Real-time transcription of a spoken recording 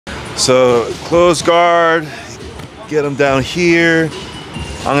So close guard, get them down here.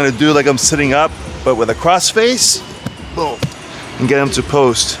 I'm gonna do like I'm sitting up, but with a cross face, boom, and get them to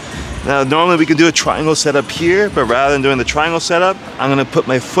post. Now normally we can do a triangle setup here, but rather than doing the triangle setup, I'm gonna put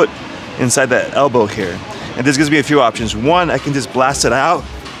my foot inside that elbow here. And this gives me a few options. One, I can just blast it out,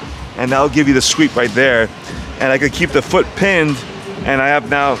 and that'll give you the sweep right there. And I could keep the foot pinned, and I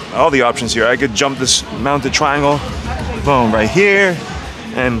have now all the options here. I could jump this mounted triangle, boom, right here,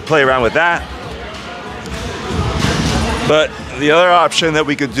 and play around with that. But the other option that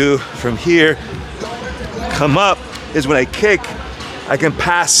we could do from here, come up, is when I kick, I can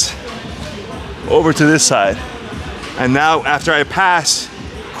pass over to this side. And now after I pass,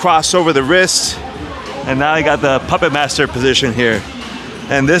 cross over the wrist, and now I got the puppet master position here.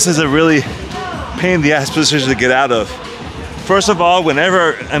 And this is a really pain in the ass position to get out of. First of all,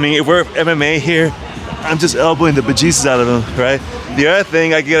 whenever, if we're MMA here, I'm just elbowing the bejesus out of them, right? The other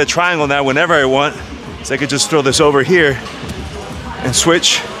thing, I can get a triangle now whenever I want, so I could just throw this over here and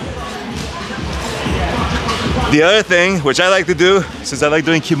switch. The other thing, which I like to do, since I like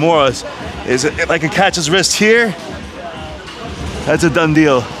doing kimuras, is if I can catch his wrist here, that's a done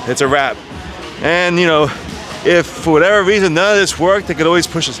deal. It's a wrap. And you know, if for whatever reason none of this worked, I could always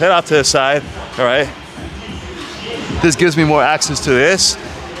push his head off to the side, all right? This gives me more access to this,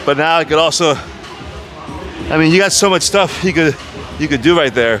 but now I could also, you got so much stuff you could do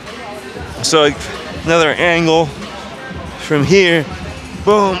right there. So another angle from here,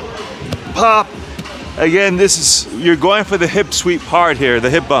 boom, pop. Again, you're going for the hip sweep hard here, the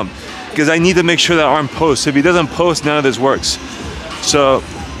hip bump, because I need to make sure that arm posts. If he doesn't post, none of this works. So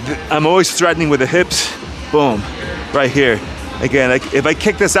I'm always threatening with the hips, boom, right here. Again, if I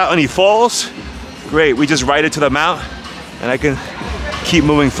kick this out and he falls, great, we just ride it to the mount, and I can keep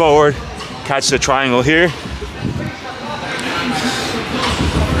moving forward, catch the triangle here.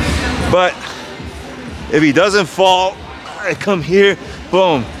 But if he doesn't fall, I come here,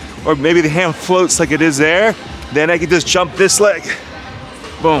 boom, or maybe the hand floats like it is there, then I can just jump this leg,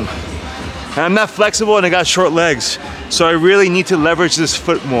 boom. And I'm not flexible and I got short legs, so I really need to leverage this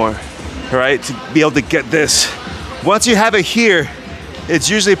foot more, right, to be able to get this. Once you have it here, it's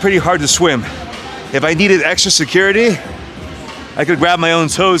usually pretty hard to swim. If I needed extra security, I could grab my own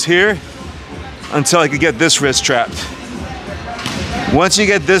toes here until I could get this wrist trapped. Once you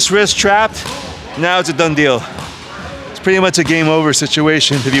get this wrist trapped, now it's a done deal. It's pretty much a game over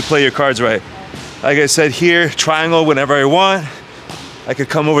situation if you play your cards right. Like I said here, triangle whenever I want. I could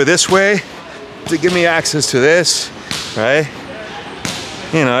come over this way to give me access to this, right?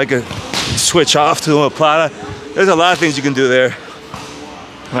 You know, I could switch off to a plata. There's a lot of things you can do there.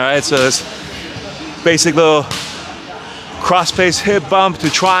 All right, so this basic little cross-face hip bump to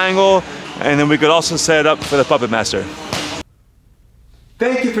triangle, and then we could also set it up for the puppet master.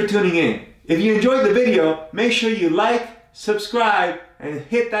 Thank you for tuning in. If you enjoyed the video, make sure you like, subscribe, and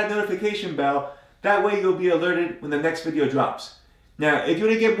hit that notification bell. That way you'll be alerted when the next video drops. Now, if you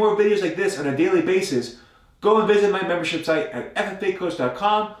want to get more videos like this on a daily basis, go and visit my membership site at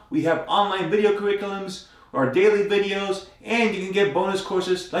ffacoach.com. We have online video curriculums, our daily videos, and you can get bonus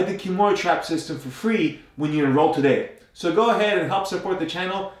courses like the Kimura Trap system for free when you enroll today. So go ahead and help support the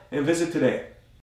channel and visit today.